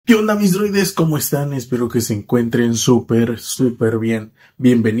¿Qué onda mis droides? ¿Cómo están? Espero que se encuentren súper bien.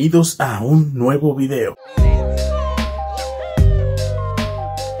 Bienvenidos a un nuevo video.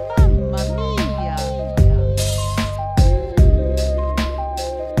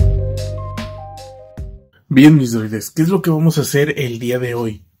 Bien mis droides, ¿qué es lo que vamos a hacer el día de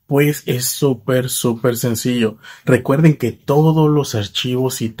hoy? Pues es súper sencillo. Recuerden que todos los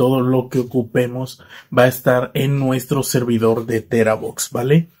archivos y todo lo que ocupemos va a estar en nuestro servidor de Terabox,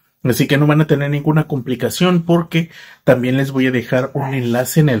 ¿vale? Así que no van a tener ninguna complicación porque también les voy a dejar un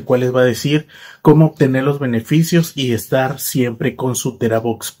enlace en el cual les va a decir cómo obtener los beneficios y estar siempre con su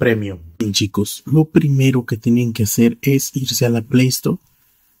Terabox Premium. Bien chicos, lo primero que tienen que hacer es irse a la Play Store.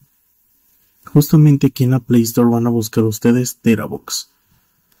 Justamente aquí en la Play Store van a buscar ustedes Terabox.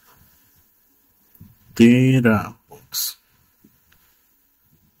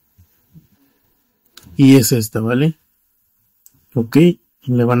 Y es esta, ¿vale? Ok,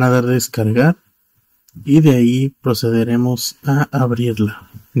 le van a dar descargar y de ahí procederemos a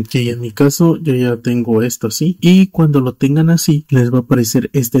abrirla. Ok, en mi caso yo ya tengo esto así y cuando lo tengan así les va a aparecer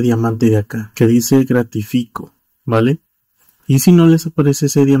este diamante de acá que dice gratifico, ¿vale? Y si no les aparece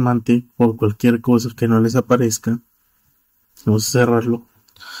ese diamante por cualquier cosa que no les aparezca, vamos a cerrarlo.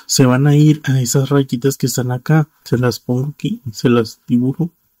 Se van a ir a esas rayitas que están acá. Se las pongo aquí, se las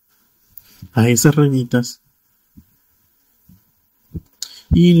dibujo. A esas rayitas.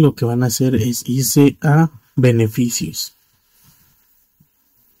 Y lo que van a hacer es irse a beneficios.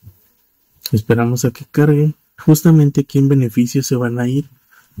 Esperamos a que cargue. Justamente aquí en beneficios se van a ir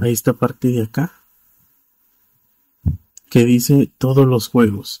a esta parte de acá. Que dice todos los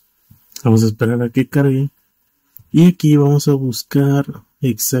juegos. Vamos a esperar a que cargue. Y aquí vamos a buscar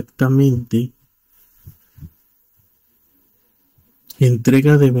exactamente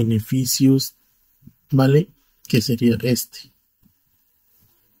entrega de beneficios, ¿vale? Que sería este.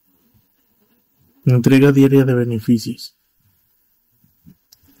 Entrega diaria de beneficios.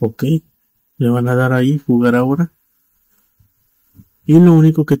 Ok. Le van a dar ahí, jugar ahora. Y lo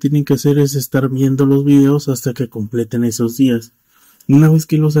único que tienen que hacer es estar viendo los videos hasta que completen esos días. Una vez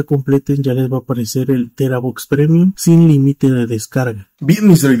que los completen ya les va a aparecer el Terabox Premium sin límite de descarga. Bien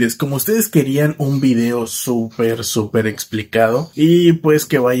mis droides, como ustedes querían un video súper explicado y pues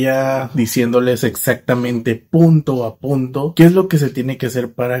que vaya diciéndoles exactamente punto a punto qué es lo que se tiene que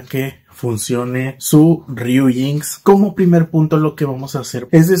hacer para que funcione su Ryujinx. Como primer punto lo que vamos a hacer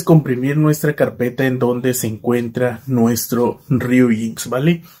es descomprimir nuestra carpeta en donde se encuentra nuestro Ryujinx,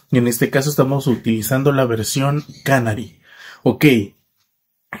 ¿vale? En este caso estamos utilizando la versión Canary. Ok,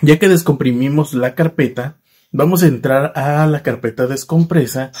 ya que descomprimimos la carpeta, vamos a entrar a la carpeta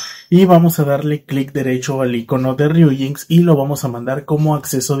descompresa y vamos a darle clic derecho al icono de Ryujinx y lo vamos a mandar como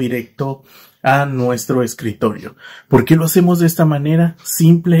acceso directo a nuestro escritorio. ¿Por qué lo hacemos de esta manera?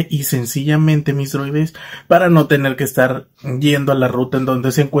 Simple y sencillamente, mis droides, para no tener que estar yendo a la ruta en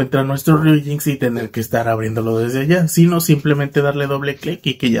donde se encuentra nuestro Ryujinx y tener que estar abriéndolo desde allá, sino simplemente darle doble clic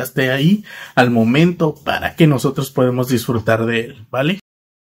y que ya esté ahí al momento para que nosotros podamos disfrutar de él, ¿vale?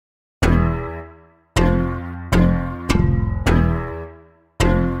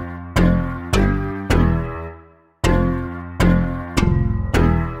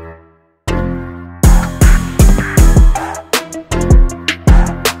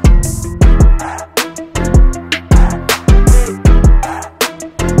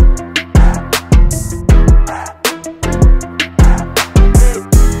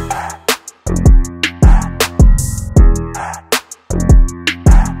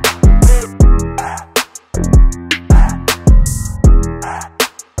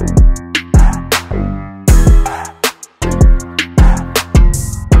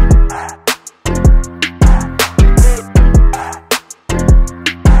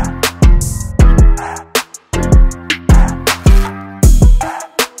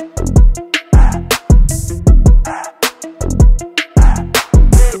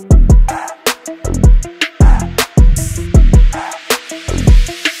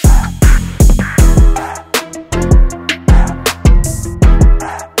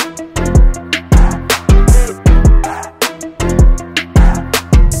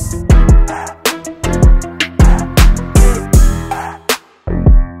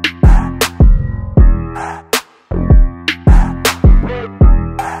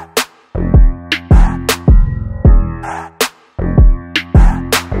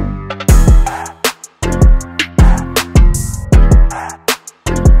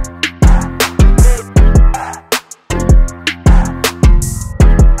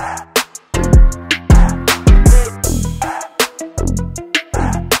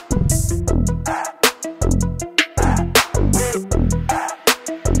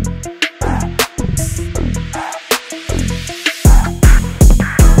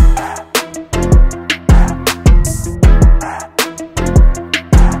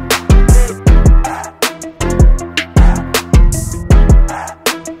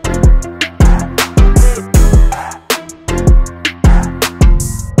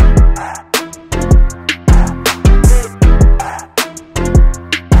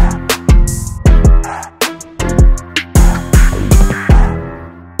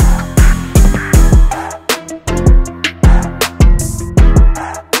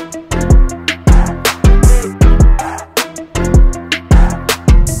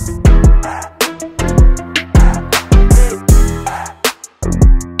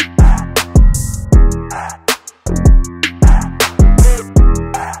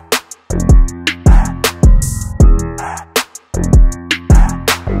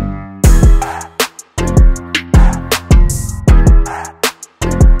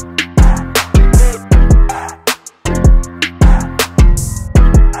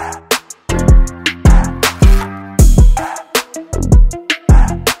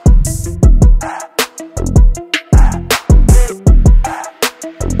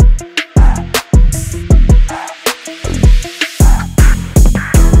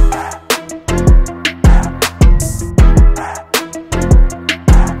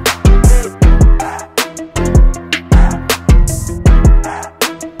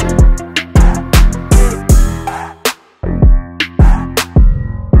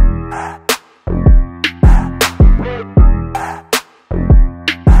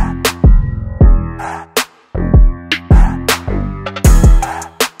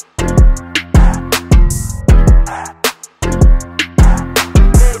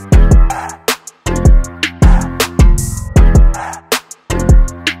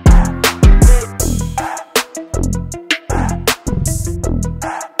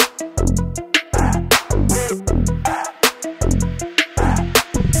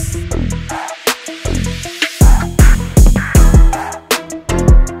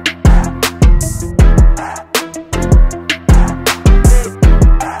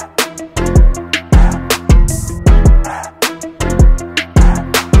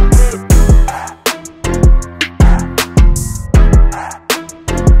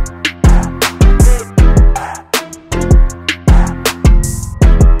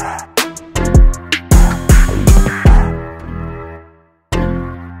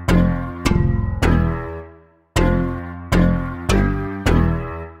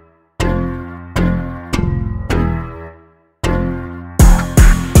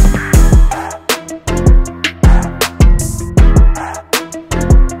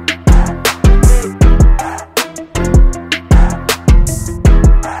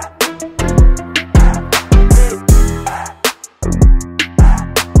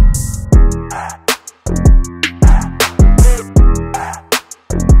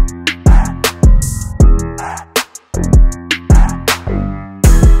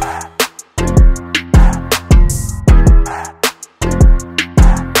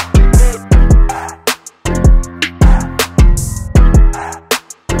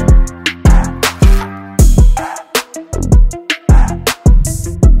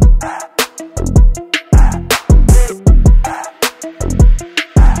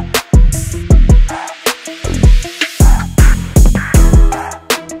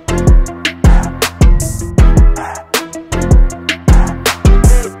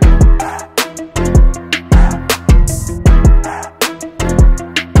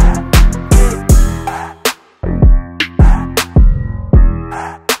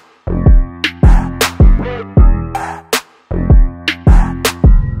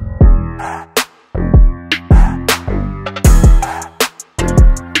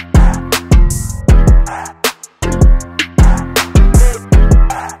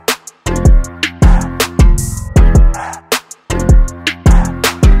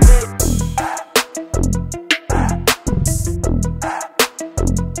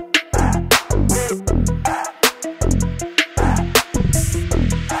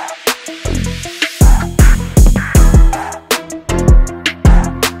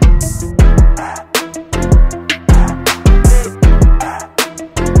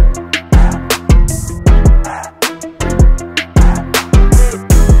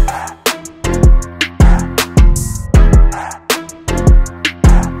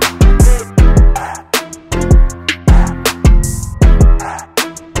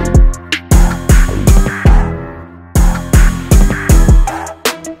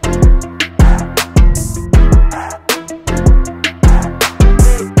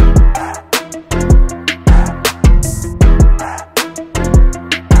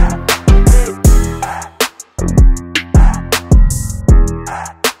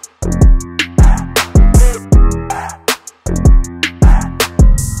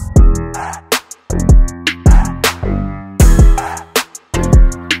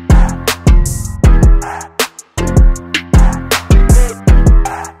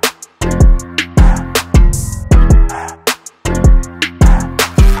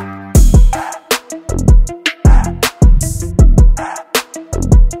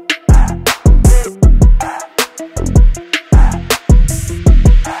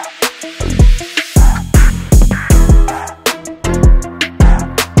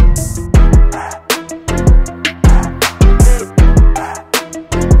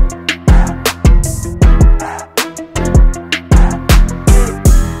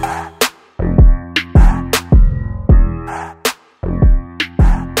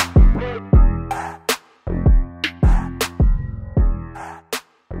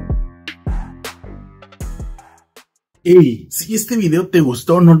 Hey, si este video te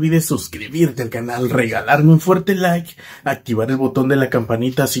gustó, no olvides suscribirte al canal, regalarme un fuerte like, activar el botón de la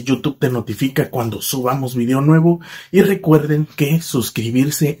campanita si YouTube te notifica cuando subamos video nuevo y recuerden que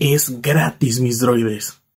suscribirse es gratis, mis droides.